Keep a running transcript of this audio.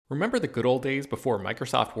Remember the good old days before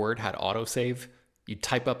Microsoft Word had autosave? You'd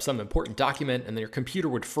type up some important document and then your computer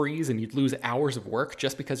would freeze and you'd lose hours of work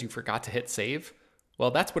just because you forgot to hit save?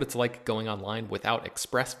 Well, that's what it's like going online without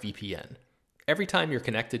ExpressVPN. Every time you're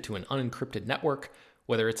connected to an unencrypted network,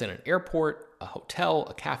 whether it's in an airport, a hotel,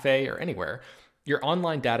 a cafe, or anywhere, your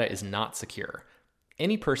online data is not secure.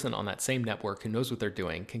 Any person on that same network who knows what they're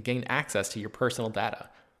doing can gain access to your personal data.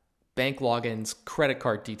 Bank logins, credit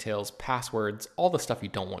card details, passwords, all the stuff you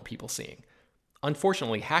don't want people seeing.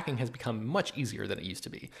 Unfortunately, hacking has become much easier than it used to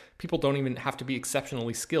be. People don't even have to be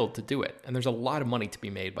exceptionally skilled to do it, and there's a lot of money to be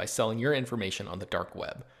made by selling your information on the dark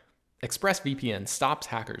web. ExpressVPN stops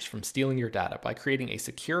hackers from stealing your data by creating a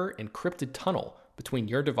secure, encrypted tunnel between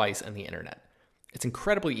your device and the internet. It's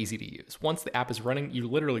incredibly easy to use. Once the app is running, you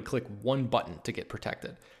literally click one button to get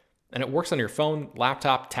protected. And it works on your phone,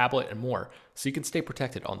 laptop, tablet, and more, so you can stay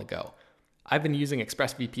protected on the go. I've been using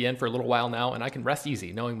ExpressVPN for a little while now, and I can rest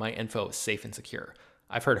easy knowing my info is safe and secure.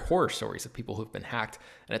 I've heard horror stories of people who've been hacked,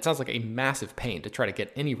 and it sounds like a massive pain to try to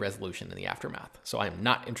get any resolution in the aftermath, so I am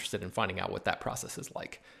not interested in finding out what that process is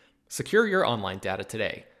like. Secure your online data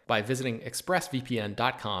today by visiting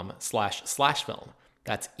expressvpn.com/film.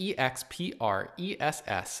 That's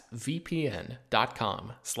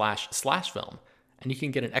expressvpn.com//film. And you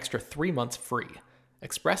can get an extra 3 months free.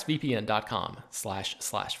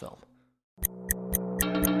 expressvpn.com//film.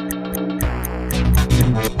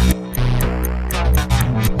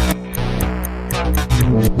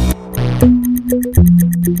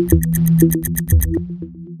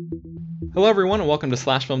 Hello everyone and welcome to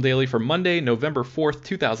Slash Film Daily for Monday, November 4th,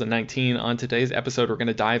 2019. On today's episode, we're going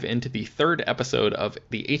to dive into the third episode of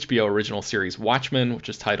the HBO original series Watchmen, which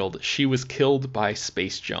is titled She Was Killed by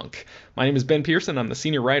Space Junk. My name is Ben Pearson. I'm the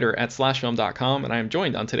senior writer at slashfilm.com, and I am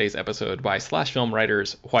joined on today's episode by Slash Film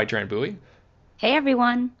writers Hoai-Tran Bui. Hey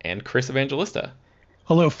everyone. And Chris Evangelista.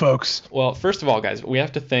 Hello, folks. Well, first of all, guys, we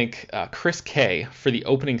have to thank Chris K for the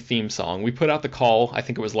opening theme song. We put out the call, I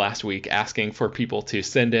think it was last week, asking for people to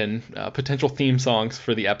send in potential theme songs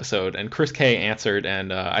for the episode, and Chris K answered,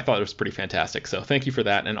 and I thought it was pretty fantastic. So thank you for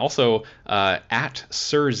that. And also, at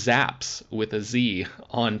Sir Zaps with a Z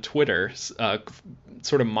on Twitter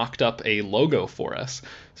sort of mocked up a logo for us.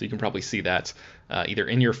 So you can probably see that either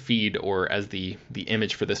in your feed or as the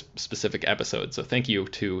image for this specific episode. So thank you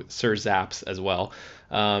to Sir Zaps as well.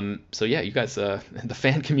 So yeah, you guys, the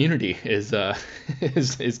fan community is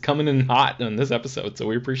coming in hot on this episode, so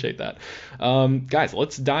we appreciate that. Guys,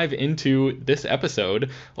 let's dive into this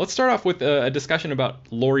episode. Let's start off with a discussion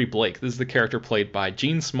about Laurie Blake. This is the character played by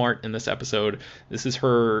Jean Smart in this episode. This is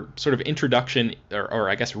her sort of introduction, or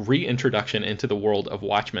I guess reintroduction into the world of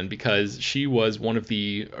Watchmen, because she was one of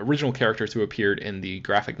the original characters who appeared in the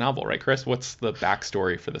graphic novel, right, Chris? What's the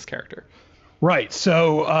backstory for this character? Right.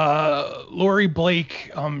 So Laurie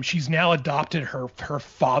Blake, she's now adopted her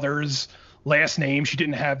father's last name. She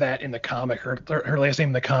didn't have that in the comic. Her last name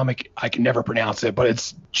in the comic, I can never pronounce it, but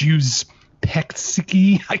it's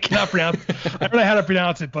Juzpexiki. I cannot pronounce. I don't know how to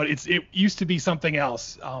pronounce it, but it used to be something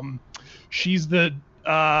else. She's the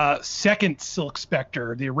second Silk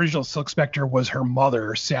Spectre. The original Silk Spectre was her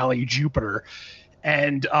mother, Sally Jupiter.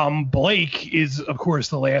 And Blake is, of course,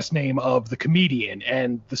 the last name of the comedian.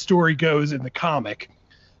 And the story goes in the comic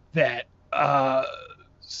that the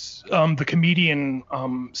comedian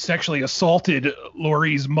sexually assaulted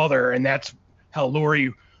Laurie's mother, and that's how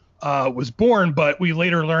Laurie was born. But we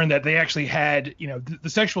later learned that they actually had, the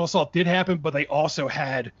sexual assault did happen, but they also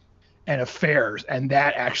had an affair, and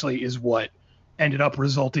that actually is what ended up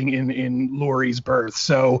resulting in Laurie's birth.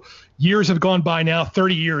 So years have gone by now,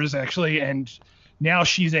 30 years actually, and now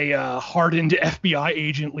she's a hardened FBI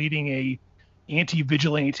agent leading a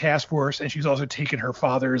anti-vigilante task force, and she's also taken her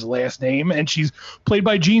father's last name, and she's played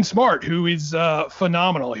by Jean Smart, who is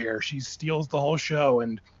phenomenal here. She steals the whole show,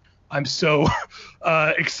 and I'm so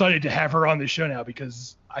excited to have her on the show now,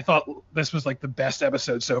 because I thought this was like the best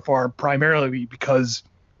episode so far, primarily because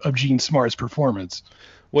of Jean Smart's performance.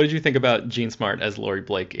 What did you think about Jean Smart as Laurie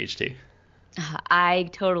Blake, HT? I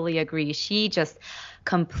totally agree. She just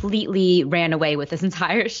completely ran away with this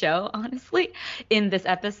entire show, honestly, in this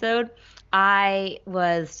episode. I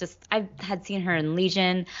had seen her in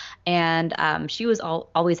Legion, and she was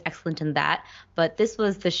always excellent in that. But this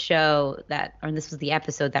was the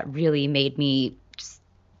episode that really made me just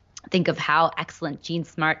think of how excellent Jean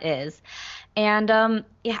Smart is. And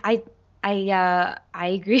I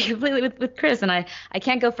agree completely with Chris, and I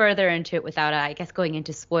can't go further into it without I guess going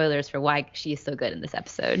into spoilers for why she is so good in this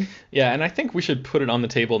episode. Yeah, and I think we should put it on the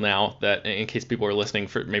table now that in case people are listening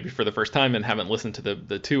for maybe for the first time and haven't listened to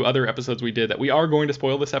the two other episodes we did, that we are going to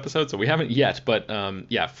spoil this episode. So we haven't yet, but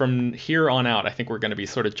yeah, from here on out, I think we're going to be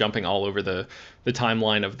sort of jumping all over the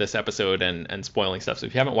timeline of this episode and spoiling stuff. So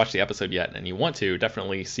if you haven't watched the episode yet and you want to,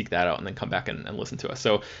 definitely seek that out and then come back and listen to us.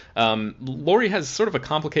 So Laurie has sort of a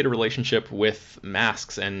complicated relationship with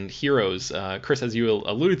masks and heroes. Chris, as you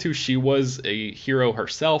alluded to, she was a hero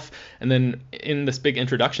herself, and then in this big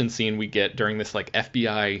introduction scene we get during this like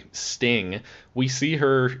FBI sting, we see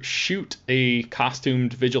her shoot a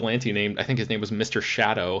costumed vigilante named, I think his name was Mr.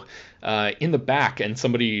 Shadow, in the back, and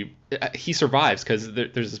he survives because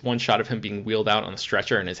there's this one shot of him being wheeled out on a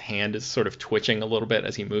stretcher and his hand is sort of twitching a little bit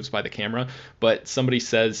as he moves by the camera, but somebody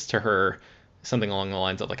says to her something along the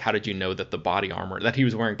lines of like, how did you know that that he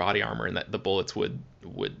was wearing body armor and that the bullets would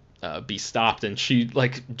be stopped? And she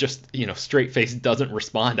like just straight face doesn't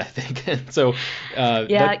respond, I think. And so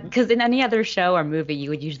yeah, because in any other show or movie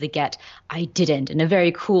you would usually get I didn't in a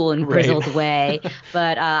very cool and grizzled way,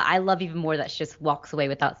 but I love even more that she just walks away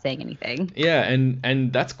without saying anything. Yeah,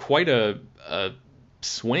 and that's quite a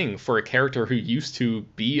swing for a character who used to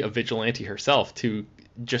be a vigilante herself to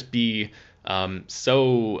just be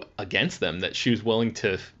so against them that she was willing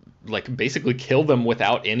to like basically kill them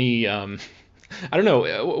without any I don't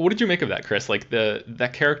know. What did you make of that, Chris? Like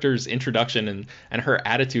that character's introduction and her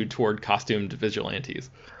attitude toward costumed vigilantes.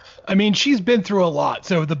 I mean, she's been through a lot.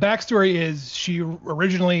 So the backstory is she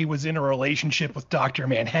originally was in a relationship with Dr.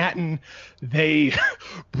 Manhattan. They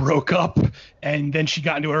broke up, and then she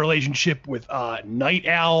got into a relationship with Night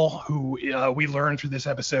Owl, who we learned through this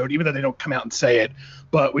episode, even though they don't come out and say it,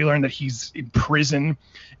 but we learned that he's in prison.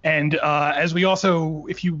 And as we also,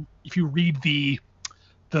 if you read the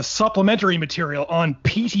supplementary material on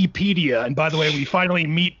PTpedia, and by the way, we finally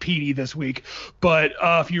meet Petey this week, but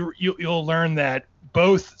if you'll learn that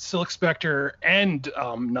both Silk Spectre and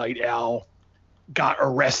Night Owl got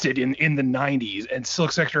arrested in the 90s, and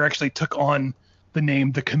Silk Spectre actually took on the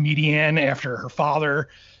name The Comedian after her father.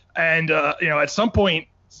 And at some point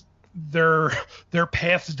their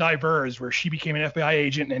paths diverged, where she became an FBI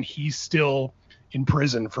agent and he's still in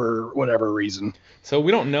prison for whatever reason. So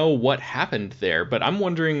we don't know what happened there, but I'm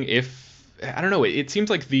wondering if, I don't know, it seems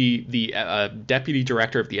like the deputy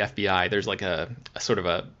director of the FBI, there's like a sort of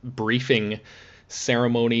a briefing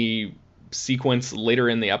ceremony sequence later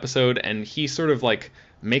in the episode, and he sort of like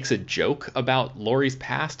makes a joke about Laurie's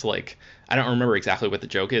past. Like, I don't remember exactly what the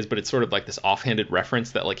joke is, but it's sort of like this offhanded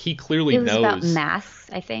reference that like he clearly knows about masks,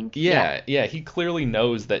 I think. Yeah, he clearly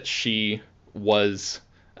knows that she was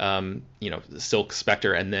Silk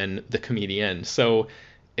Spectre and then the Comedian. So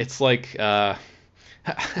it's like I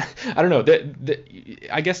don't know,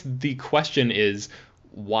 I guess the question is,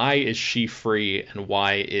 why is she free and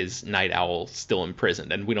why is Night Owl still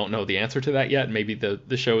imprisoned? And we don't know the answer to that yet. Maybe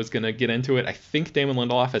the show is going to get into it. I think Damon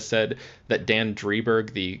Lindelof has said that Dan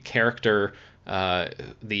Drieberg, the character,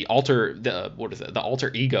 the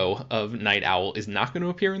alter ego of Night Owl, is not going to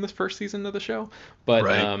appear in this first season of the show. But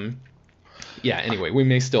right. Yeah, anyway, we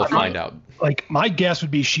may still find out. Like, my guess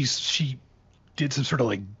would be she did some sort of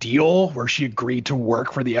like deal where she agreed to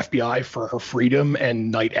work for the FBI for her freedom,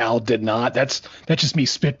 and Night Owl did not. That's just me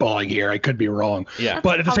spitballing here. I could be wrong. Yeah.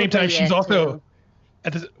 But at the same time, she's also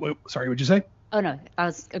sorry, what'd you say? Oh no, I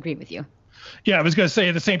was agreeing with you. Yeah, I was gonna say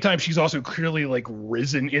at the same time, she's also clearly like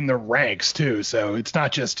risen in the ranks too. So it's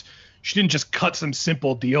not just, she didn't just cut some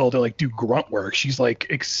simple deal to like do grunt work. She's like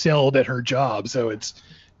excelled at her job. So it's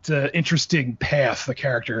an interesting path the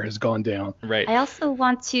character has gone down. Right. I also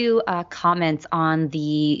want to comment on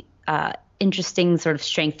the interesting sort of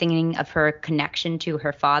strengthening of her connection to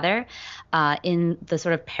her father in the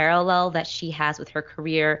sort of parallel that she has with her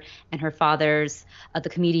career and her father's, the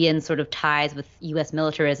comedian's sort of ties with U.S.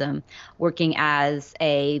 militarism, working as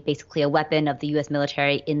basically a weapon of the U.S.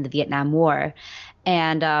 military in the Vietnam War.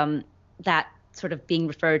 And that sort of being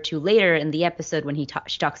referred to later in the episode when she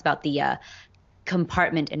talks about the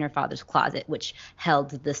compartment in her father's closet, which held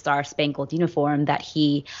the star-spangled uniform that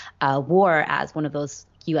he wore as one of those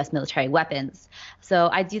U.S. military weapons. So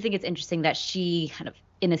I do think it's interesting that she kind of,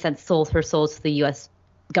 in a sense, sold her soul to the U.S.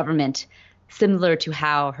 government, similar to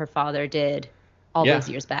how her father did all those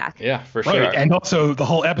years back. Yeah, for sure. Right. And also the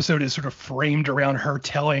whole episode is sort of framed around her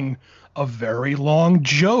telling a very long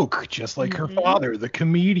joke, just like her father, the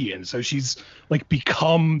comedian. So she's like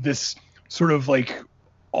become this sort of like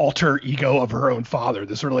alter ego of her own father,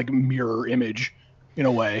 this sort of like mirror image. in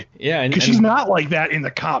a way. Yeah, because she's not like that in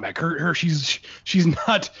the comic. She's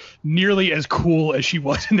not nearly as cool as she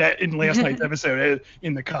was in last night's episode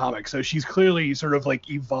in the comic. So she's clearly sort of like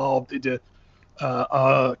evolved into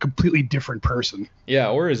a completely different person. Yeah,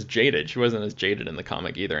 or as jaded. She wasn't as jaded in the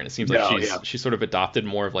comic either, and it seems like she's sort of adopted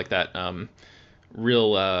more of like that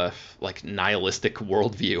real like nihilistic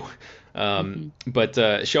worldview.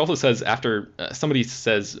 But she also says after somebody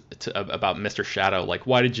says about Mr. Shadow, like,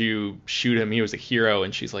 why did you shoot him? He was a hero.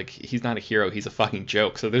 And she's like, he's not a hero. He's a fucking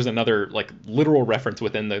joke. So there's another like literal reference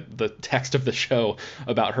within the text of the show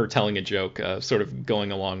about her telling a joke, sort of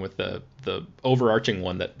going along with the overarching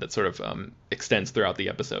one that sort of extends throughout the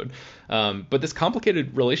episode. But this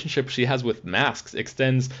complicated relationship she has with masks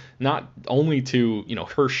extends not only to,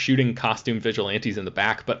 her shooting costume vigilantes in the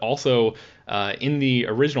back, but also in the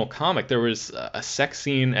original comic, there was a sex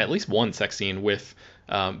scene, at least one sex scene with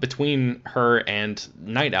between her and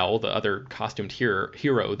Night Owl, the other costumed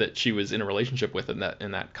hero that she was in a relationship with in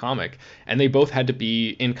that comic, and they both had to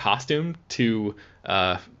be in costume to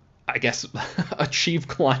I guess achieve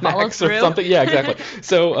climax or something. Yeah, exactly.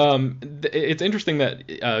 So it's interesting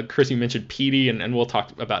that Chris, you mentioned Petey, and we'll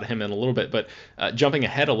talk about him in a little bit. But jumping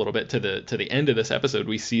ahead a little bit to the end of this episode,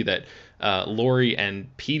 we see that Laurie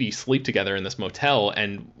and Petey sleep together in this motel,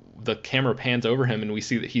 and the camera pans over him, and we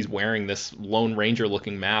see that he's wearing this Lone Ranger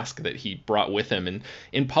looking mask that he brought with him. And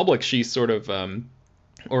in public, she's sort of,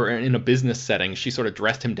 or in a business setting, she sort of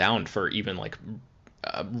dressed him down for even like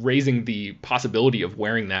raising the possibility of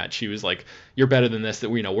wearing that. She was like, you're better than this, that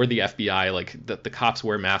we're the FBI, like the cops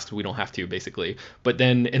wear masks, we don't have to, basically. But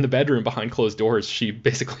then in the bedroom behind closed doors, she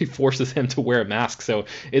basically forces him to wear a mask. So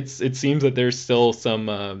it seems that there's still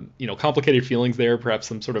some complicated feelings there, perhaps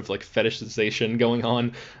some sort of like fetishization going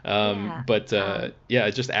on. But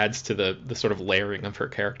it just adds to the sort of layering of her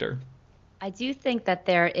character. I do think that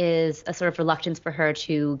there is a sort of reluctance for her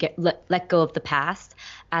to let go of the past,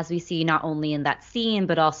 as we see not only in that scene,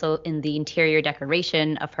 but also in the interior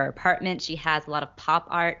decoration of her apartment. She has a lot of pop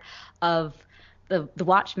art of the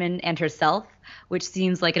Watchman and herself, which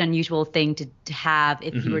seems like an unusual thing to have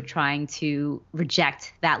if you were trying to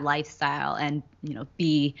reject that lifestyle and,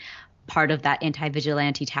 be part of that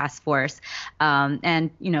anti-vigilante task force.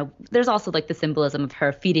 And there's also like the symbolism of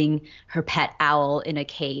her feeding her pet owl in a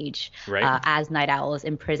cage, right, as Night Owl is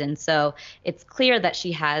in prison. So it's clear that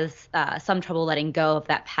she has some trouble letting go of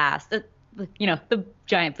that past. The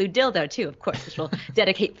giant blue dildo too, of course, which we'll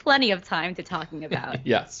dedicate plenty of time to talking about.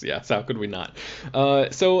 Yes, how could we not?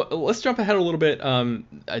 So let's jump ahead a little bit.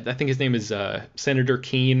 I think his name is Senator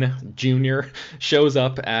Keene Jr. shows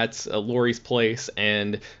up at Laurie's place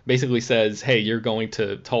and basically says, hey, you're going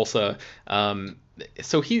to Tulsa.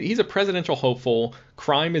 So he's a presidential hopeful.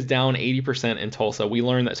 Crime is down 80% in Tulsa. We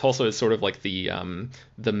learn that Tulsa is sort of like the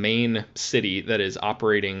main city that is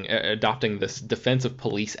adopting this Defensive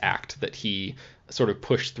Police Act that he sort of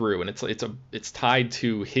pushed through, and it's tied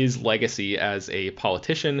to his legacy as a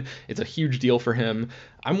politician. It's a huge deal for him.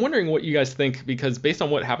 I'm wondering what you guys think, because based on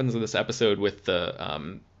what happens in this episode with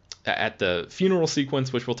the at the funeral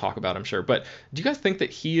sequence, which we'll talk about, I'm sure. But do you guys think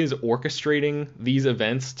that he is orchestrating these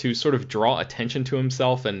events to sort of draw attention to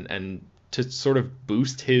himself and to sort of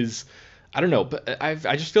boost his, I don't know, but I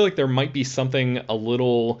just feel like there might be something a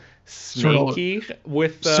little snaky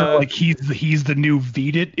with sort of like he's the new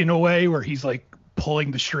Vedit in a way, where he's like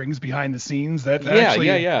pulling the strings behind the scenes.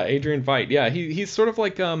 Adrian Veidt. Yeah, he's sort of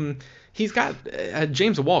like he's got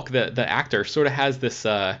James Wolk, the actor, sort of has this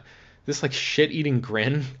like shit-eating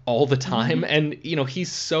grin all the time, and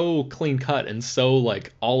he's so clean cut and so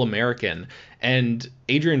like all American. And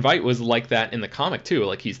Adrian Veidt was like that in the comic too.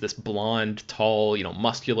 Like he's this blonde, tall,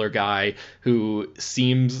 muscular guy who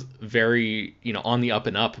seems very on the up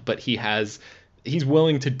and up, but he's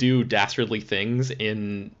willing to do dastardly things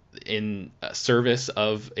in service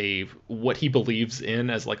of what he believes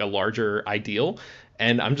in as like a larger ideal.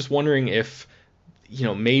 And I'm just wondering if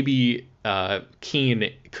maybe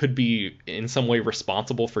Keene could be in some way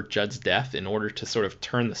responsible for Judd's death in order to sort of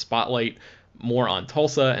turn the spotlight more on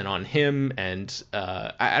Tulsa and on him. And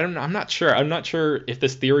I don't know. I'm not sure. I'm not sure if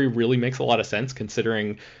this theory really makes a lot of sense,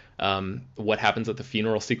 considering what happens at the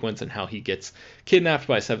funeral sequence and how he gets kidnapped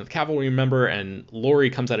by a 7th Cavalry member, and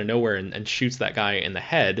Laurie comes out of nowhere and shoots that guy in the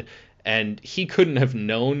head. And he couldn't have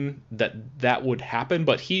known that would happen,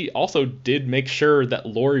 but he also did make sure that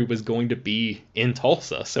Laurie was going to be in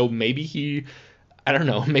Tulsa. So maybe I don't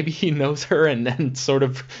know, maybe he knows her and then sort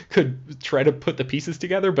of could try to put the pieces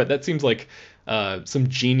together. But that seems like some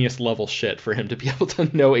genius level shit for him to be able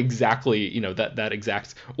to know exactly, that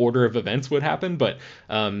exact order of events would happen. But,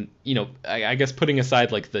 I guess putting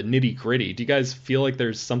aside like the nitty gritty, do you guys feel like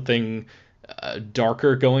there's something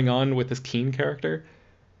darker going on with this Keen character?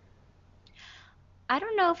 I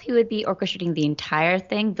don't know if he would be orchestrating the entire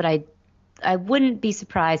thing, but I wouldn't be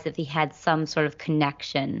surprised if he had some sort of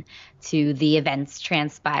connection to the events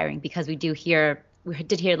transpiring, because we did hear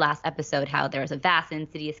last episode how there was a vast and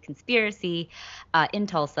insidious conspiracy in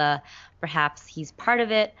Tulsa. Perhaps he's part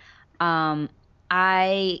of it.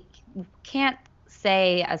 I can't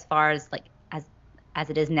say as far as like as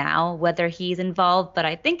it is now whether he's involved, but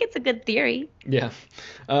I think it's a good theory. Yeah.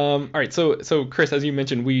 All right. So Chris, as you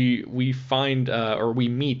mentioned, we find or we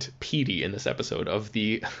meet Petey in this episode of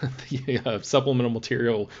the, supplemental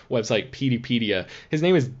material website Peteypedia. His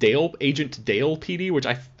name is Agent Dale Petey, which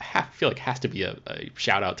I feel like has to be a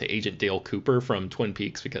shout out to Agent Dale Cooper from Twin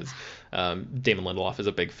Peaks, because Damon Lindelof is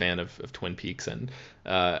a big fan of Twin Peaks, and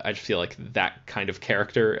I just feel like that kind of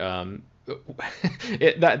character.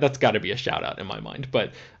 That's got to be a shout out in my mind.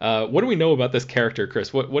 But what do we know about this character,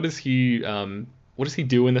 Chris? What does he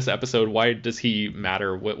do in this episode? Why does he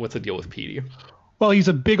matter? What's the deal with Petey? Well, he's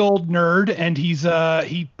a big old nerd, and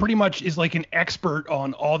he pretty much is like an expert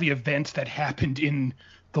on all the events that happened in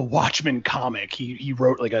the Watchmen comic. He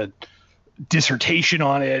wrote like a dissertation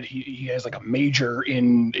on it. He has like a major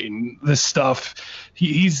in this stuff.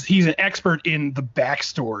 He's an expert in the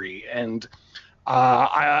backstory, and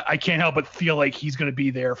I can't help but feel like he's going to be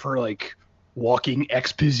there for like walking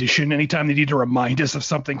exposition. Anytime they need to remind us of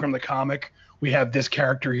something from the comic, we have this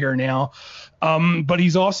character here now. But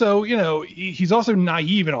he's also, he's also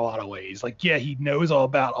naive in a lot of ways. Like, yeah, he knows all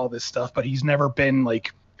about all this stuff, but he's never been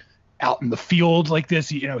like out in the field like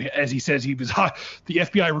this. As he says, the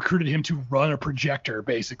FBI recruited him to run a projector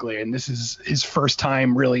basically. And this is his first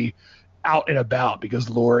time really out and about, because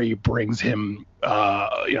Laurie brings him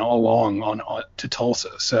along on to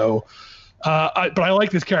Tulsa. So but I like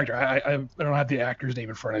this character. I don't have the actor's name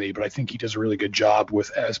in front of me, but I think he does a really good job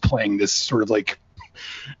as playing this sort of like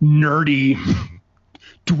nerdy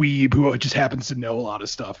dweeb who just happens to know a lot of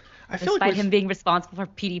stuff. I feel despite him being responsible for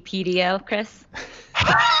Peteypedia, Chris.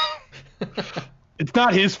 It's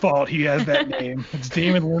not his fault he has that name. It's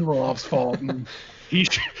Damon Lindelof's fault. And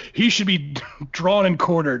he should be drawn and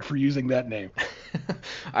quartered for using that name.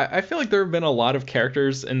 I feel like there have been a lot of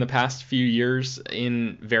characters in the past few years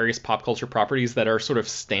in various pop culture properties that are sort of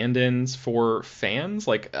stand-ins for fans.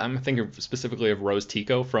 Like, I'm thinking specifically of Rose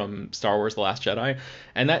Tico from Star Wars The Last Jedi.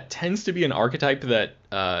 And that tends to be an archetype that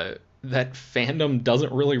fandom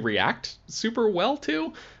doesn't really react super well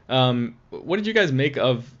to. What did you guys make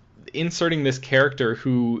of inserting this character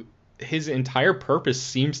who his entire purpose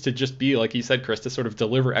seems to just be, like you said, Chris, to sort of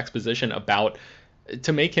deliver exposition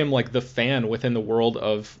to make him like the fan within the world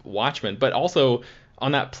of Watchmen? But also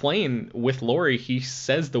on that plane with Laurie, he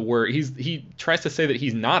says the word, he tries to say that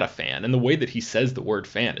he's not a fan, and the way that he says the word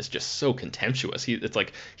fan is just so contemptuous. It's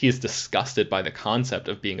like he is disgusted by the concept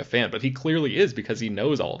of being a fan, but he clearly is, because he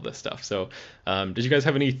knows all of this stuff. So did you guys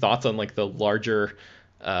have any thoughts on like the larger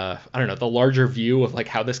the larger view of like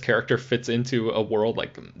how this character fits into a world,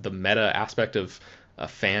 like the meta aspect of a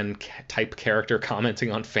fan type character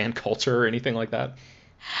commenting on fan culture or anything like that?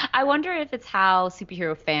 I wonder if it's how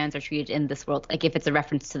superhero fans are treated in this world, like if it's a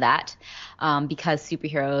reference to that, because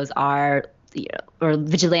superheroes are, or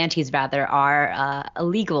vigilantes rather, are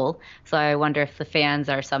illegal. So I wonder if the fans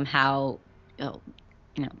are somehow,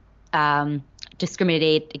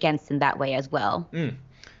 discriminated against in that way as well.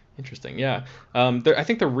 Interesting. Yeah. I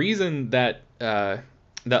think the reason that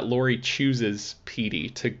Laurie chooses Petey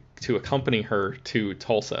to accompany her to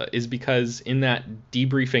Tulsa is because in that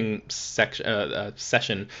debriefing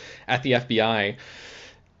session at the FBI,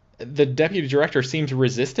 the deputy director seems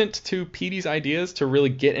resistant to Petey's ideas to really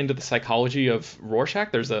get into the psychology of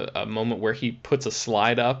Rorschach. There's a moment where he puts a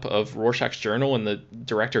slide up of Rorschach's journal, and the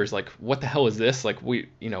director is like, "What the hell is this? Like,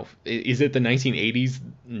 is it the 1980s?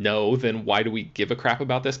 No, then why do we give a crap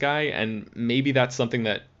about this guy?" And maybe that's something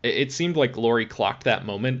that it seemed like Laurie clocked that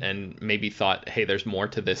moment and maybe thought, "Hey, there's more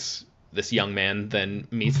to this young man than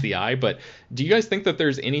meets the eye." But do you guys think that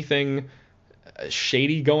there's anything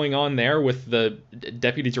shady going on there with the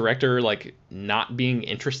deputy director like not being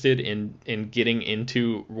interested in getting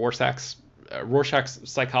into Rorschach's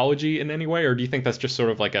psychology in any way? Or do you think that's just sort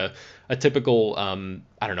of like a typical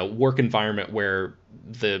work environment where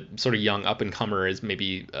the sort of young up and comer is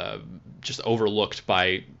maybe just overlooked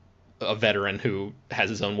by a veteran who has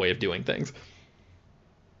his own way of doing things?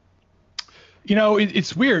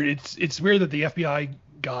 It's weird. It's weird that the FBI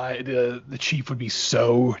guy, the chief, would be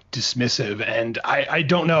so dismissive, and I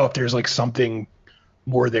don't know if there's like something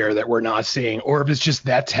more there that we're not seeing, or if it's just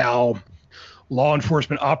that's how law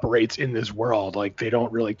enforcement operates in this world. Like, they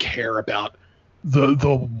don't really care about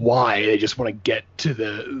the why. They just want to get to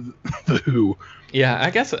the who. Yeah, I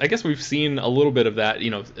guess we've seen a little bit of that.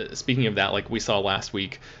 Speaking of that, like we saw last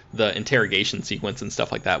week, the interrogation sequence and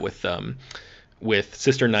stuff like that with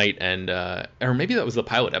Sister Night and or maybe that was the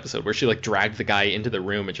pilot episode where she like dragged the guy into the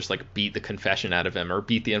room and just like beat the confession out of him, or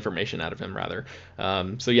beat the information out of him rather.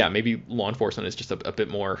 So yeah, maybe law enforcement is just a bit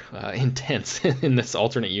more intense in this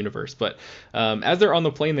alternate universe. But as they're on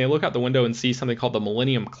the plane, they look out the window and see something called the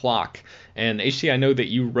Millennium Clock. And HT, I know that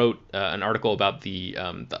you wrote an article about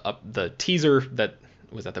the teaser that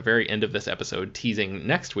was at the very end of this episode, teasing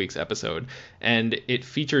next week's episode, and it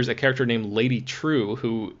features a character named Lady True,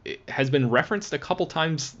 who has been referenced a couple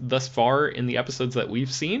times thus far in the episodes that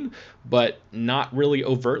we've seen, but not really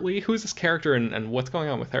overtly. Who's this character, and what's going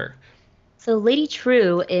on with her? So Lady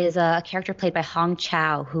True is a character played by Hong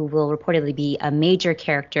Chow, who will reportedly be a major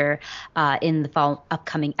character in the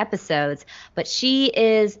upcoming episodes. But she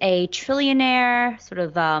is a trillionaire, sort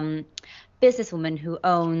of businesswoman who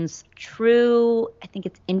owns True, I think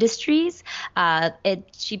it's Industries.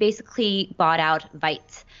 She basically bought out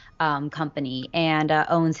Vite company and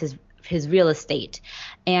owns his real estate.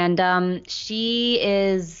 And she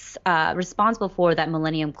is responsible for that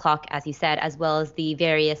Millennium Clock, as you said, as well as the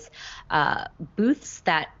various booths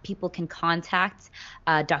that people can contact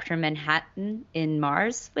Dr. Manhattan in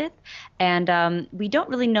Mars with. And we don't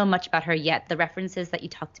really know much about her yet. The references that you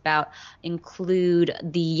talked about include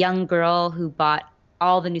the young girl who bought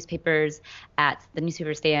all the newspapers at the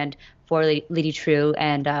newspaper stand for Lady True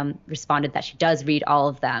and responded that she does read all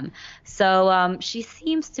of them. So she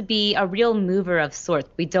seems to be a real mover of sorts.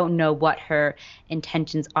 We don't know what her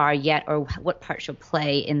intentions are yet or what part she'll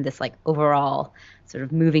play in this like overall sort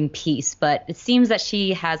of moving piece. But it seems that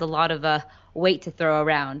she has a lot of weight to throw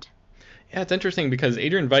around. Yeah, it's interesting because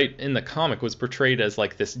Adrian Veidt in the comic was portrayed as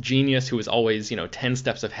like this genius who was always, 10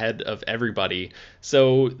 steps ahead of everybody.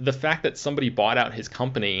 So the fact that somebody bought out his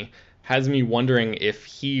company has me wondering if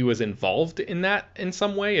he was involved in that in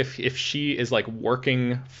some way, if she is like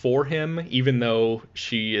working for him, even though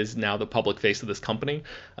she is now the public face of this company,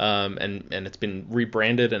 and it's been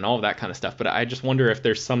rebranded and all of that kind of stuff. But I just wonder if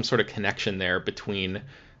there's some sort of connection there between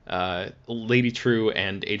Lady True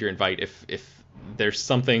and Adrian Veidt, if there's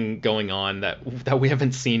something going on that we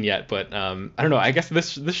haven't seen yet. But I don't know. I guess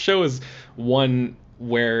this show is one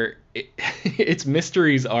where its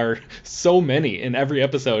mysteries are so many in every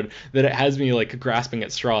episode that it has me like grasping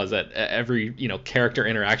at straws at every character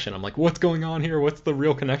interaction. I'm like, what's going on here? What's the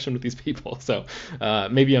real connection with these people? So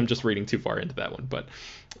maybe I'm just reading too far into that one. But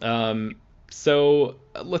so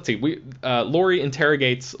let's see. Laurie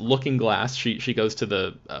interrogates Looking Glass. She goes to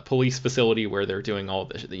the police facility where they're doing all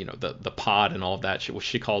the the pod and all of that.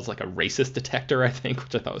 She calls like a racist detector, I think,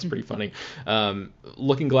 which I thought was pretty funny.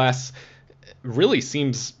 Looking Glass really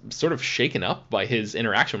seems sort of shaken up by his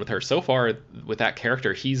interaction with her so far. With that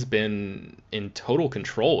character, he's been in total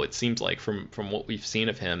control, it seems like, from what we've seen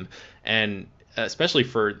of him, and especially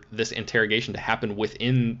for this interrogation to happen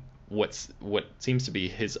within what seems to be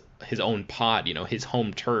his own pod, his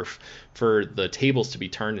home turf, for the tables to be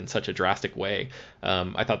turned in such a drastic way.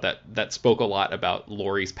 I thought that spoke a lot about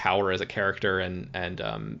Laurie's power as a character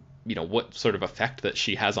and what sort of effect that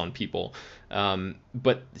she has on people.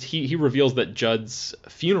 But he reveals that Judd's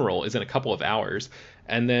funeral is in a couple of hours,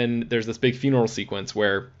 and then there's this big funeral sequence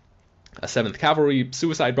where a 7th Cavalry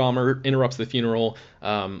suicide bomber interrupts the funeral.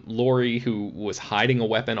 Laurie, who was hiding a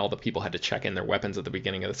weapon, all the people had to check in their weapons at the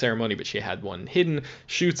beginning of the ceremony, but she had one hidden,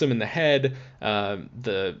 shoots him in the head. What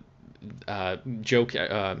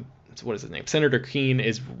is his name? Senator Keene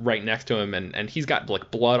is right next to him, and he's got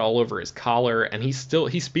like blood all over his collar, and he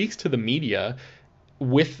speaks to the media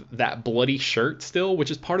with that bloody shirt still, which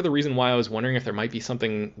is part of the reason why I was wondering if there might be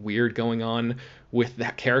something weird going on with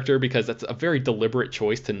that character, because that's a very deliberate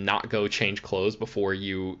choice to not go change clothes before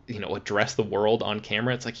you address the world on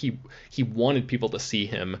camera. It's like he wanted people to see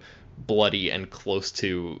him bloody and close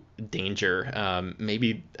to danger.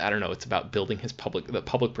 Maybe, I don't know, it's about building the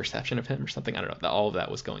public perception of him or something. I don't know. All of that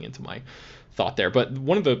was going into my thought there. But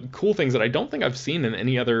one of the cool things that I don't think I've seen in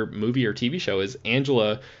any other movie or TV show is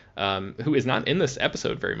Angela, who is not in this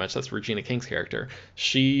episode very much. That's Regina King's character.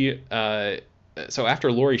 She so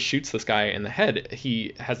after Laurie shoots this guy in the head,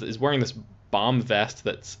 he is wearing this bomb vest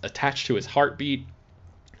that's attached to his heartbeat,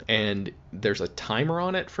 and there's a timer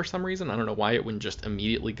on it for some reason. I don't know why it wouldn't just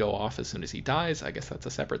immediately go off as soon as he dies. I guess that's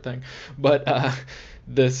a separate thing. But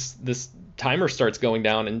this timer starts going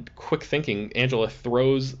down, and quick thinking, Angela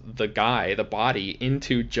throws the body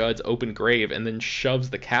into Judd's open grave and then shoves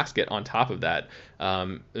the casket on top of that.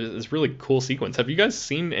 It's really cool sequence. Have you guys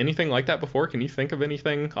seen anything like that before? Can you think of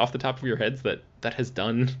anything off the top of your heads that has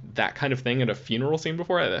done that kind of thing at a funeral scene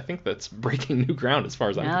before? I think that's breaking new ground as far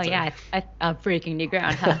as I'm concerned. Oh yeah, breaking new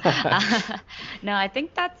ground. No, I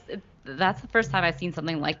think that's the first time I've seen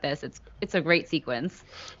something like this. It's a great sequence.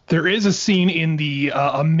 There is a scene in the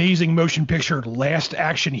amazing motion picture Last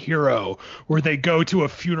Action Hero where they go to a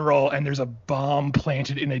funeral and there's a bomb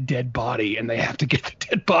planted in a dead body and they have to get the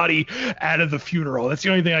dead body out of the funeral. That's the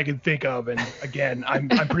only thing I can think of. And again, I'm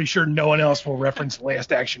pretty sure no one else will reference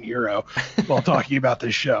Last Action Hero while talking about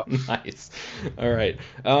this show. Nice. All right.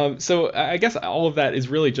 So I guess all of that is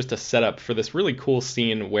really just a setup for this really cool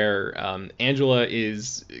scene where Angela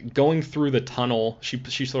is going through the tunnel.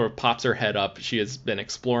 She sort of pops her head up. She has been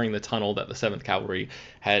exploring the tunnel that the 7th Cavalry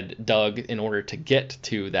had dug in order to get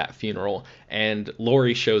to that funeral, and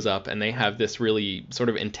Laurie shows up and they have this really sort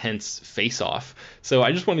of intense face-off. So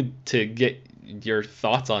I just wanted to get your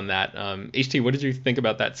thoughts on that. HT, what did you think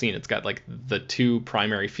about that scene? It's got like the two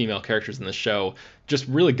primary female characters in the show just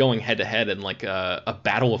really going head to head in like a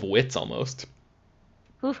battle of wits almost.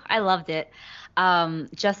 Oof, I loved it.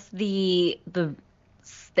 Just the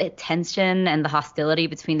tension and the hostility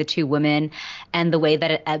between the two women and the way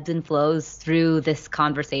that it ebbs and flows through this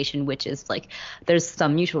conversation, which is like there's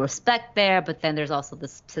some mutual respect there, but then there's also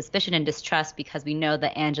this suspicion and distrust because we know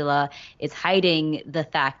that Angela is hiding the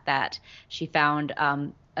fact that she found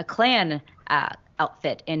a Klan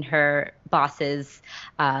outfit in her boss's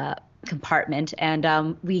compartment.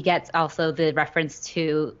 And we get also the reference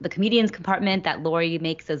to the comedian's compartment that Laurie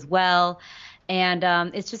makes as well. And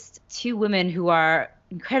it's just two women who are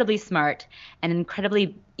incredibly smart and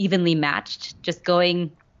incredibly evenly matched, just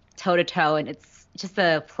going toe to toe, and it's just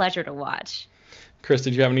a pleasure to watch. Chris,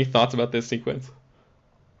 did you have any thoughts about this sequence?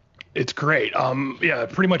 It's great. Yeah,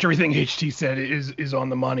 pretty much everything HT said is on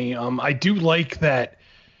the money. I do like that.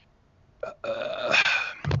 I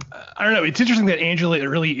don't know. It's interesting that Angela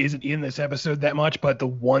really isn't in this episode that much, but the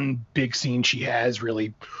one big scene she has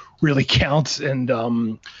really counts.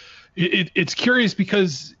 And it's curious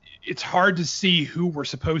because it's hard to see who we're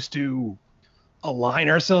supposed to align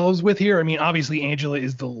ourselves with here. I mean, obviously Angela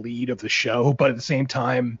is the lead of the show, but at the same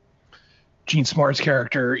time, Jean Smart's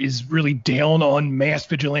character is really down on mass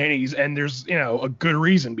vigilantes, and there's, a good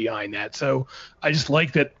reason behind that. So I just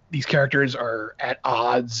like that these characters are at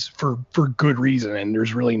odds for good reason, and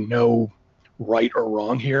there's really no right or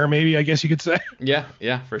wrong here, maybe, I guess you could say.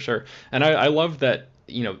 Yeah, for sure. And I love that,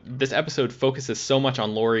 this episode focuses so much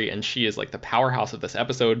on Laurie, and she is like the powerhouse of this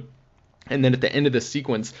episode. And then at the end of this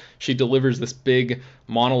sequence, she delivers this big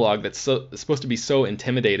monologue that's supposed to be so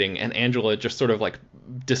intimidating, and Angela just sort of like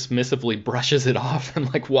dismissively brushes it off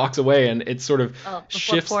and like walks away, and it sort of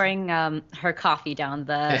shifts. Pouring her coffee down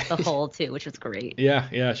the hole too, which was great.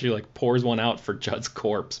 Yeah, she like pours one out for Judd's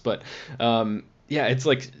corpse, but yeah, it's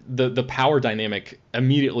like the power dynamic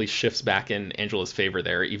immediately shifts back in Angela's favor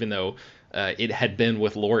there, even though it had been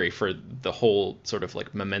with Laurie for the whole sort of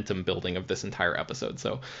like momentum building of this entire episode.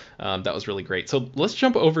 So that was really great. So let's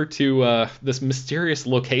jump over to this mysterious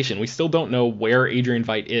location. We still don't know where Adrian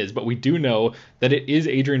Veidt is, but we do know that it is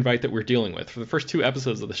Adrian Veidt that we're dealing with. For the first 2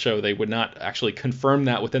 episodes of the show, they would not actually confirm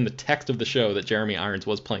that within the text of the show that Jeremy Irons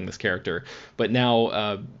was playing this character. But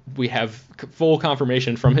now we have full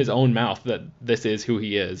confirmation from his own mouth that this is who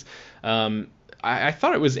he is. I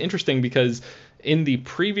thought it was interesting because in the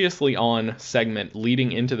previously on segment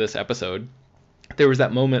leading into this episode, there was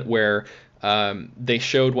that moment where they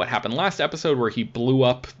showed what happened last episode, where he blew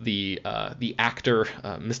up the actor,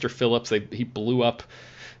 Mr. Phillips. He blew up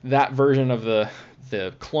that version of the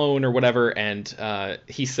clone or whatever, and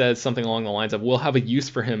he says something along the lines of, "We'll have a use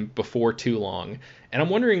for him before too long." And I'm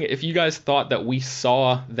wondering if you guys thought that we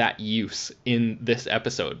saw that use in this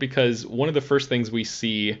episode, because one of the first things we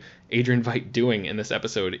see Adrian Veidt doing in this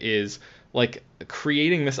episode is like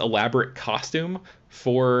creating this elaborate costume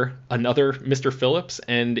for another Mr. Phillips,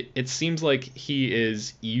 and it seems like he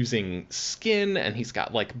is using skin, and he's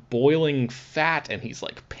got like boiling fat, and he's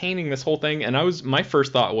like painting this whole thing. And my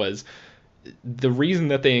first thought was, the reason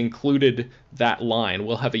that they included that line,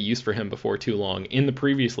 "We'll have a use for him before too long," in the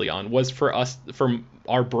previously on, was for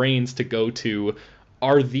our brains to go to,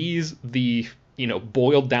 are these the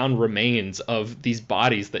boiled down remains of these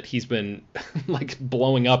bodies that he's been like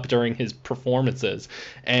blowing up during his performances,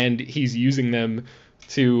 and he's using them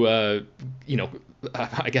to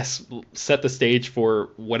I guess set the stage for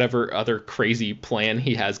whatever other crazy plan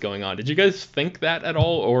he has going on. Did you guys think that at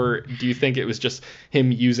all, or do you think it was just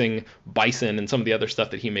him using bison and some of the other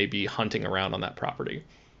stuff that he may be hunting around on that property?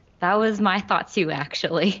 That was my thought too,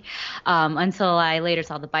 actually, until I later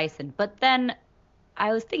saw the bison. But then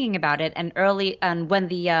I was thinking about it, and when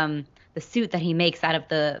the suit that he makes out of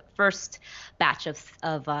the first batch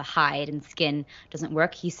of hide and skin doesn't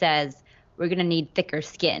work, he says we're gonna need thicker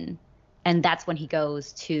skin, and that's when he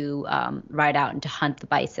goes to ride out and to hunt the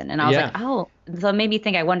bison. And I was like, oh, so it made me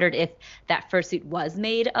think. I wondered if that fursuit was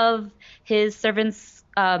made of his servants'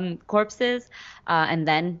 corpses, and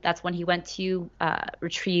then that's when he went to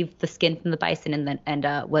retrieve the skin from the bison,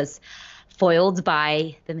 and was foiled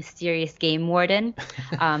by the mysterious game warden.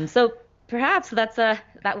 So perhaps that's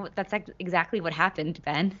exactly what happened,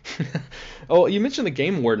 Ben. Oh, you mentioned the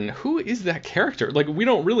game warden. Who is that character? Like, we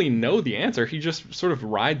don't really know the answer. He just sort of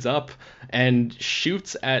rides up and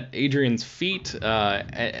shoots at Adrian's feet,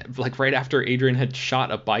 like right after Adrian had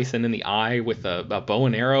shot a bison in the eye with a bow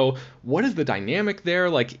and arrow. What is the dynamic there?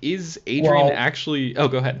 Like, is Adrian actually... Oh,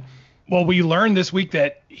 go ahead. Well, we learned this week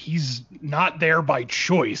that he's not there by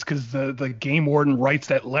choice, because the game warden writes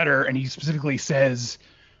that letter, and he specifically says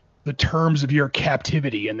the terms of your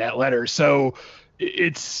captivity in that letter. So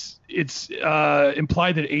it's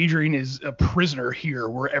implied that Adrian is a prisoner here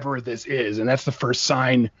wherever this is, and that's the first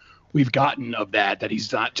sign we've gotten of that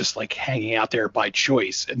he's not just like hanging out there by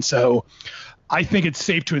choice. And so I think it's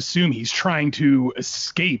safe to assume he's trying to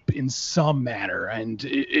escape in some manner, and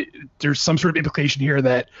there's some sort of implication here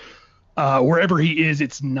that wherever he is,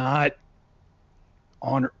 it's not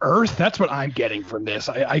on Earth. That's what I'm getting from this.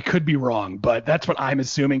 I could be wrong, but that's what I'm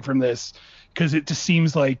assuming from this, because it just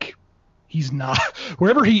seems like he's not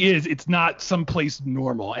wherever he is. It's not someplace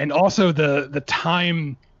normal. And also the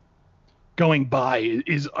time going by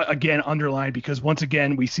is again underlined, because once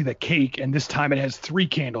again we see the cake, and this time it has 3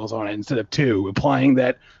 candles on it instead of 2, implying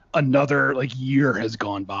that another like year has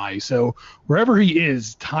gone by. So wherever he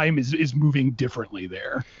is, time is moving differently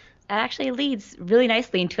there. That actually leads really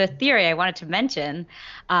nicely into a theory I wanted to mention.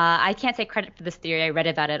 I can't take credit for this theory. I read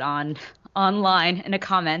about it online in a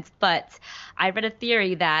comment, but I read a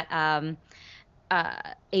theory that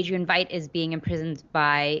Adrian Veidt is being imprisoned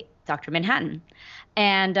by Dr. Manhattan.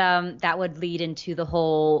 And that would lead into the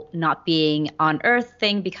whole not being on Earth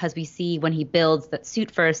thing, because we see when he builds that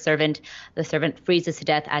suit for his servant, the servant freezes to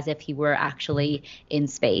death as if he were actually in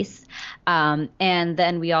space. And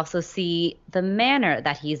then we also see the manor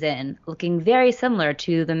that he's in looking very similar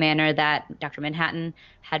to the manor that Dr. Manhattan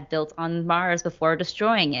had built on Mars before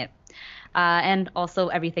destroying it. And also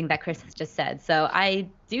everything that Chris has just said. So I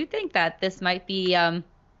do think that this might be that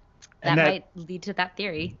might lead to that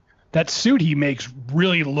theory. That suit he makes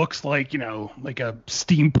really looks like, like a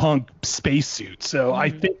steampunk spacesuit. So I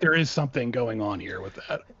think there is something going on here with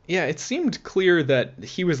that. Yeah, it seemed clear that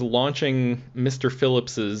he was launching Mr.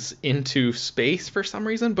 Phillips's into space for some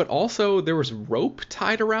reason, but also there was rope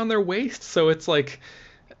tied around their waist. So it's like,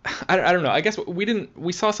 I don't know. I guess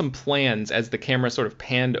we saw some plans as the camera sort of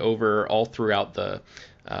panned over all throughout the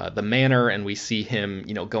manor, and we see him,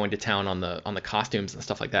 going to town on the costumes and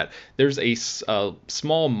stuff like that. There's a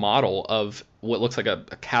small model of what looks like a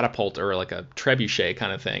catapult or like a trebuchet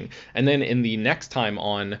kind of thing. And then in the next time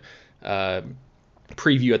on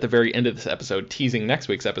preview at the very end of this episode, teasing next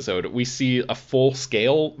week's episode, we see a full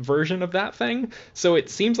scale version of that thing. So it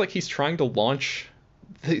seems like he's trying to launch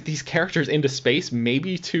these characters into space,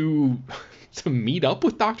 maybe to meet up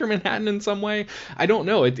with Dr. Manhattan in some way. I don't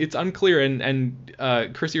know. It's unclear. And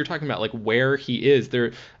Chris, you're talking about like where he is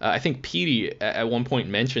there. I think Petey at one point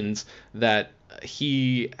mentions that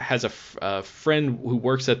he has a friend who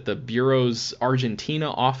works at the Bureau's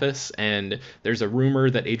Argentina office, and there's a rumor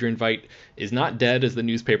that Adrian Veidt is not dead, as the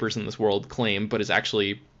newspapers in this world claim, but is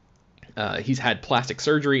actually he's had plastic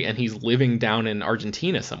surgery and he's living down in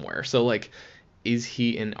Argentina somewhere. So like, is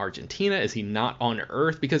he in Argentina? Is he not on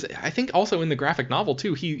Earth? Because I think also in the graphic novel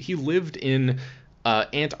too, he lived in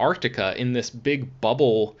Antarctica in this big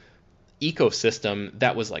bubble ecosystem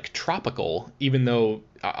that was like tropical, even though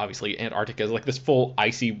obviously Antarctica is like this full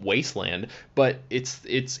icy wasteland, but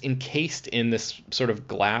it's encased in this sort of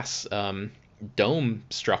glass dome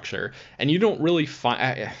structure, and you don't really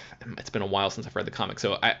find. It's been a while since I've read the comic,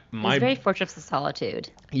 so it's very Fortress of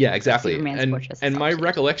Solitude. Yeah, exactly. And my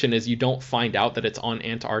recollection is you don't find out that it's on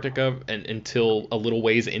Antarctica until a little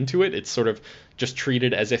ways into it. It's sort of just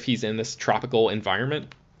treated as if he's in this tropical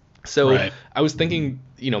environment. So Right. I was thinking,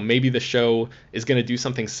 maybe the show is going to do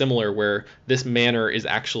something similar where this manor is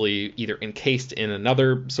actually either encased in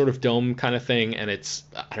another sort of dome kind of thing, and it's,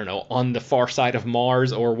 I don't know, on the far side of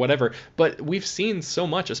Mars or whatever. But we've seen so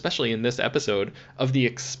much, especially in this episode, of the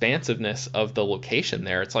expansiveness of the location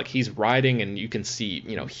there. It's like he's riding and you can see,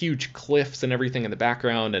 huge cliffs and everything in the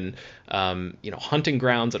background, and hunting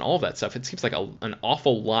grounds and all of that stuff. It seems like an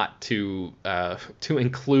awful lot to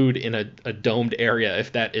include in a domed area,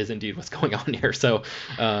 if that is indeed what's going on here. So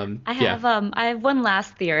I have one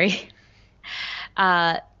last theory,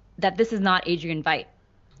 that this is not Adrian Veidt.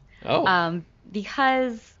 Oh.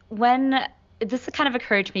 Because this kind of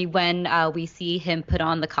occurred to me when we see him put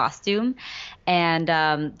on the costume, and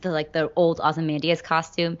the old Ozymandias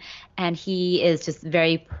costume, and he is just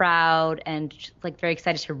very proud and like very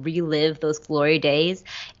excited to relive those glory days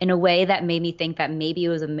in a way that made me think that maybe it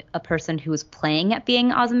was a person who was playing at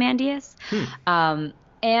being Ozymandias.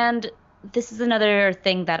 And this is another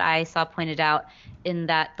thing that I saw pointed out, in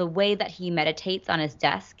that the way that he meditates on his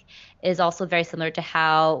desk is also very similar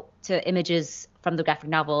to images from the graphic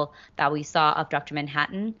novel that we saw of Dr.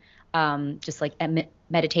 Manhattan, just like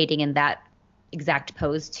meditating in that exact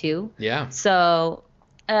pose too. Yeah. So,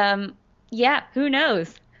 who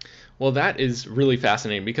knows? Well, that is really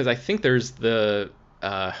fascinating, because I think there's the,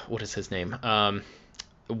 what is his name?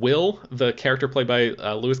 Will, the character played by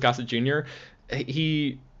Louis Gossett Jr.,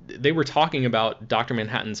 they were talking about Dr.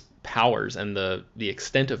 Manhattan's powers and the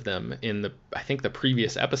extent of them in I think the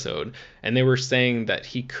previous episode, and they were saying that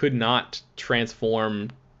he could not transform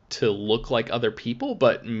to look like other people,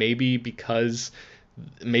 but maybe because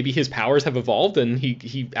his powers have evolved and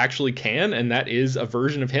he actually can, and that is a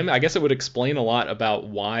version of him. I guess it would explain a lot about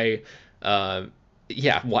why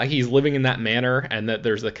he's living in that manner, and that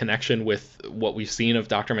there's a connection with what we've seen of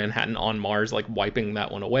Dr. Manhattan on Mars, like wiping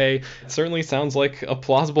that one away. It certainly sounds like a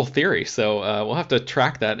plausible theory. So we'll have to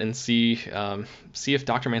track that and see if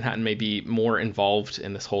Dr. Manhattan may be more involved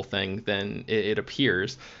in this whole thing than it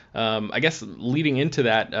appears. I guess leading into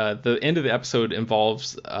that, the end of the episode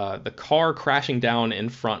involves the car crashing down in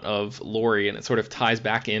front of Laurie, and it sort of ties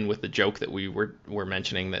back in with the joke that we were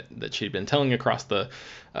mentioning that she'd been telling across the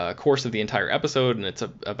course of the entire episode. And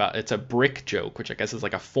it's a brick joke, which I guess is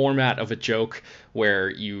like a format of a joke where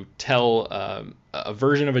you tell a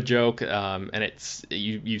version of a joke, and it's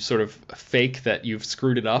you sort of fake that you've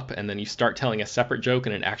screwed it up, and then you start telling a separate joke,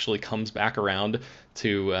 and it actually comes back around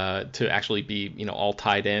to actually be all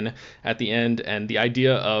tied in at the end. And the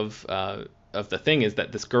idea of the thing is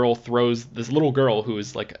that this little girl who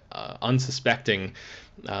is like unsuspecting,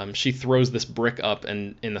 she throws this brick up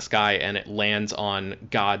in the sky, and it lands on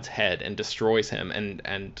God's head and destroys him.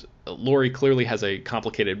 And Laurie clearly has a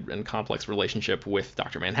complicated and complex relationship with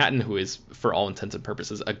Dr. Manhattan, who is, for all intents and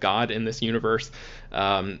purposes, a god in this universe.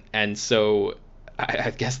 And so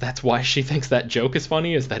I guess that's why she thinks that joke is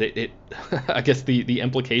funny, is that it I guess the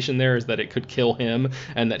implication there is that it could kill him,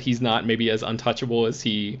 and that he's not maybe as untouchable as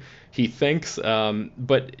he thinks.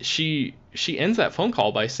 But she ends that phone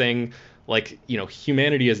call by saying, like,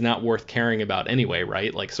 humanity is not worth caring about anyway,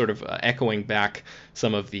 right? Like, sort of echoing back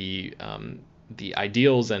some of the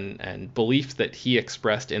ideals and beliefs that he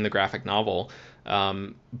expressed in the graphic novel.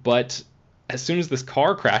 But as soon as this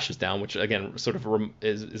car crashes down, which again sort of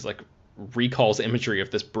is like recalls imagery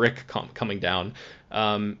of this brick coming down,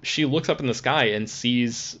 she looks up in the sky and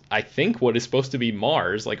sees, I think, what is supposed to be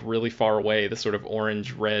Mars, like really far away, the sort of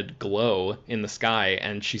orange red glow in the sky,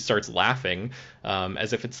 and she starts laughing,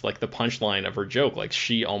 as if it's like the punchline of her joke, like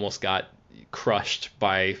she almost got crushed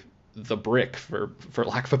by the brick, for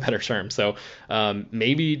lack of a better term. So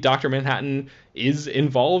maybe Dr. Manhattan is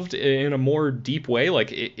involved in a more deep way.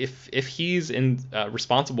 Like if he's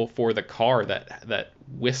responsible for the car that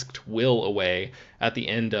whisked Will away at the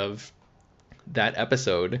end of that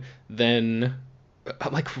episode, then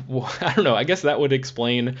like, I don't know, I guess that would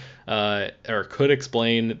explain or could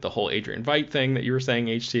explain the whole Adrian Veidt thing that you were saying,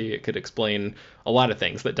 HT. It could explain a lot of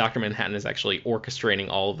things, that Dr. Manhattan is actually orchestrating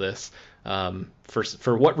all of this.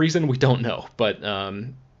 For what reason, we don't know. But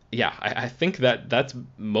I think that's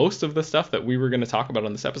most of the stuff that we were going to talk about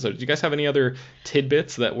on this episode. Do you guys have any other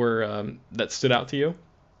tidbits that stood out to you?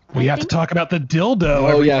 We have to talk about the dildo. Oh,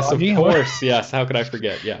 everybody. yes, of course. Yes. How could I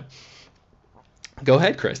forget? Yeah. Go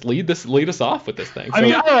ahead, Chris. Lead us off with this thing. I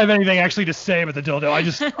mean, I don't have anything actually to say about the dildo. I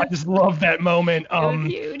just love that moment.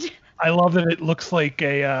 Huge. I love that it looks like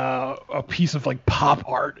a piece of like pop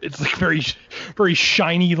art. It's like very, very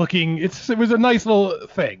shiny looking. It was a nice little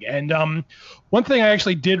thing. And one thing I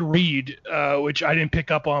actually did read, which I didn't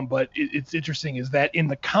pick up on, but it's interesting, is that in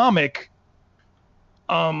the comic,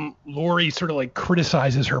 Laurie sort of like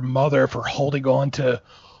criticizes her mother for holding on to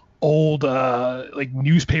old like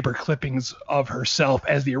newspaper clippings of herself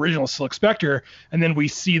as the original Silk Spectre, and then we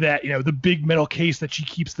see that, you know, the big metal case that she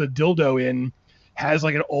keeps the dildo in has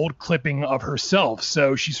like an old clipping of herself.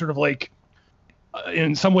 So she's sort of like,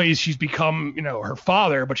 in some ways she's become, you know, her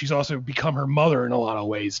father, but she's also become her mother in a lot of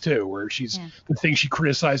ways too, where she's the thing she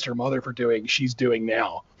criticized her mother for doing, she's doing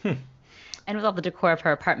now. And with all the decor of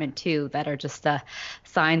her apartment too, that are just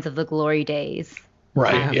signs of the glory days.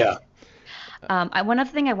 Right. Yeah. One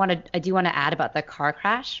other thing I do want to add about the car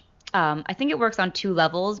crash. I think it works on two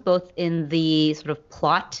levels, both in the sort of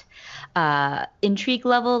plot intrigue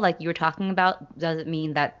level, like you were talking about. Does it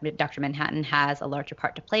mean that Dr. Manhattan has a larger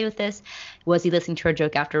part to play with this? Was he listening to her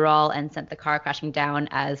joke after all and sent the car crashing down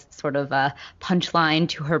as sort of a punchline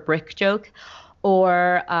to her brick joke?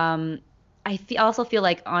 Or also feel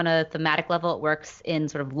like on a thematic level, it works in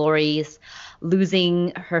sort of Laurie's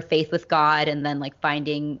losing her faith with God and then like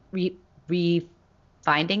finding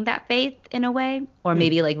that faith in a way, or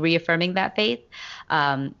maybe like reaffirming that faith,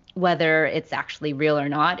 whether it's actually real or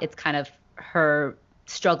not. It's kind of her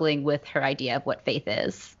struggling with her idea of what faith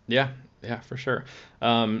is. Yeah, for sure.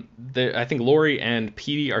 I think Laurie and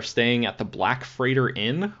Petey are staying at the Black Freighter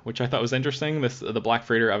Inn, which I thought was interesting. The Black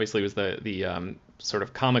Freighter obviously was the sort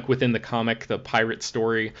of comic within the comic, the pirate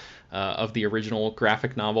story of the original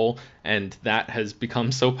graphic novel, and that has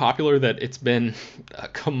become so popular that it's been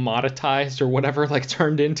commoditized or whatever, like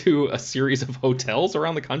turned into a series of hotels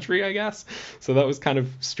around the country, I guess. So that was kind of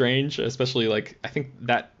strange, especially like I think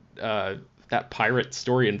that that pirate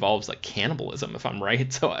story involves like cannibalism, if I'm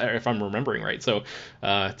right. So if I'm remembering right. So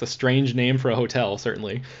it's a strange name for a hotel,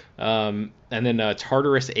 certainly. And then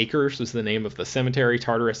Tartarus Acres was the name of the cemetery.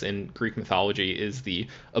 Tartarus in Greek mythology is the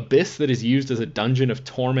abyss that is used as a dungeon of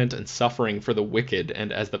torment and suffering for the wicked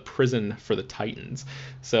and as the prison for the Titans.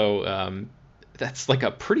 So that's like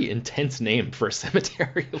a pretty intense name for a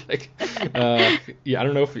cemetery. Like, I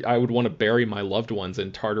don't know if I would want to bury my loved ones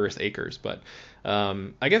in Tartarus Acres, but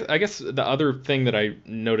I guess the other thing that I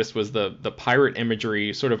noticed was the pirate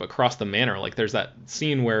imagery sort of across the manor. Like there's that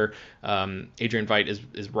scene where Adrian Veidt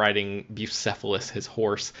is riding Bucephalus, his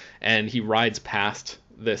horse, and he rides past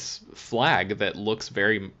this flag that looks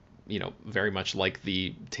very much like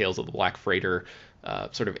the Tales of the Black Freighter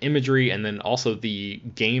sort of imagery. And then also the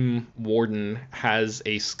game warden has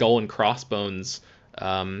a skull and crossbones.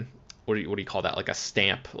 What do you call that? Like a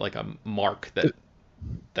stamp, like a mark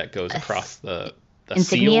that goes across the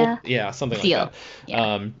insignia? Seal. Yeah, something seal. Like that.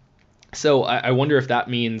 Yeah. So I wonder if that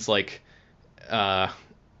means like, I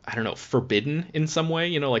don't know, forbidden in some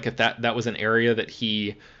way, like if that was an area that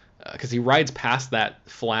he, because he rides past that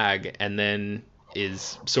flag and then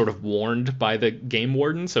is sort of warned by the game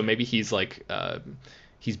warden. So maybe he's like,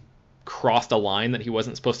 he's crossed a line that he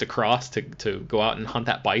wasn't supposed to cross to go out and hunt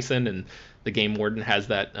that bison. And the game warden has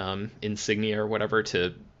that insignia or whatever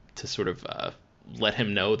to sort of let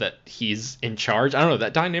him know that he's in charge. I don't know.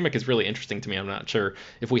 That dynamic is really interesting to me. I'm not sure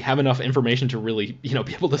if we have enough information to really,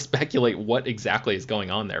 be able to speculate what exactly is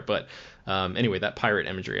going on there. But anyway, that pirate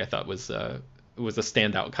imagery I thought was a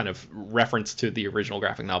standout kind of reference to the original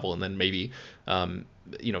graphic novel, and then maybe,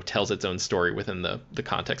 tells its own story within the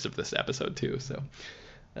context of this episode too. So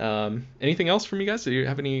anything else from you guys? Do you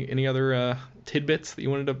have any other tidbits that you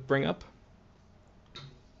wanted to bring up?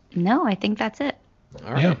 No, I think that's it.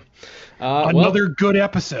 All right. Yeah. Another good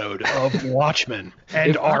episode of Watchmen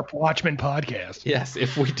and our Watchmen podcast. Yes,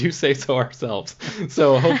 if we do say so ourselves.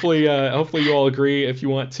 So hopefully you all agree. If you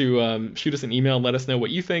want to shoot us an email and let us know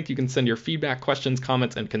what you think, you can send your feedback, questions,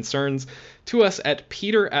 comments, and concerns to us at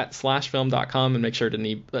peter@slashfilm.com, and make sure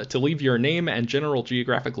to leave your name and general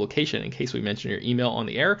geographic location in case we mention your email on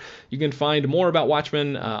the air. You can find more about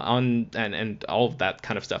Watchmen and all of that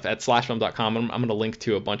kind of stuff at slashfilm.com. I'm going to link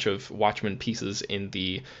to a bunch of Watchmen pieces in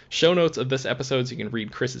the show notes of this episode, so you can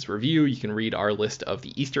read Chris's review, you can read our list of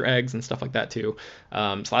the Easter eggs and stuff like that too.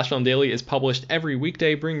 Slash Film Daily is published every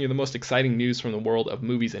weekday, bringing you the most exciting news from the world of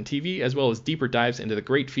movies and TV, as well as deeper dives into the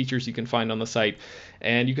great features you can find on the site.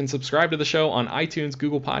 And you can subscribe to the show on iTunes,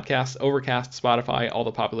 Google Podcasts, Overcast, Spotify, all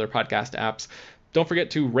the popular podcast apps. Don't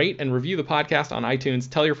forget to rate and review the podcast on iTunes.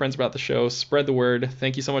 Tell your friends about the show. Spread the word.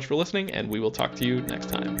 Thank you so much for listening, and we will talk to you next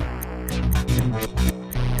time.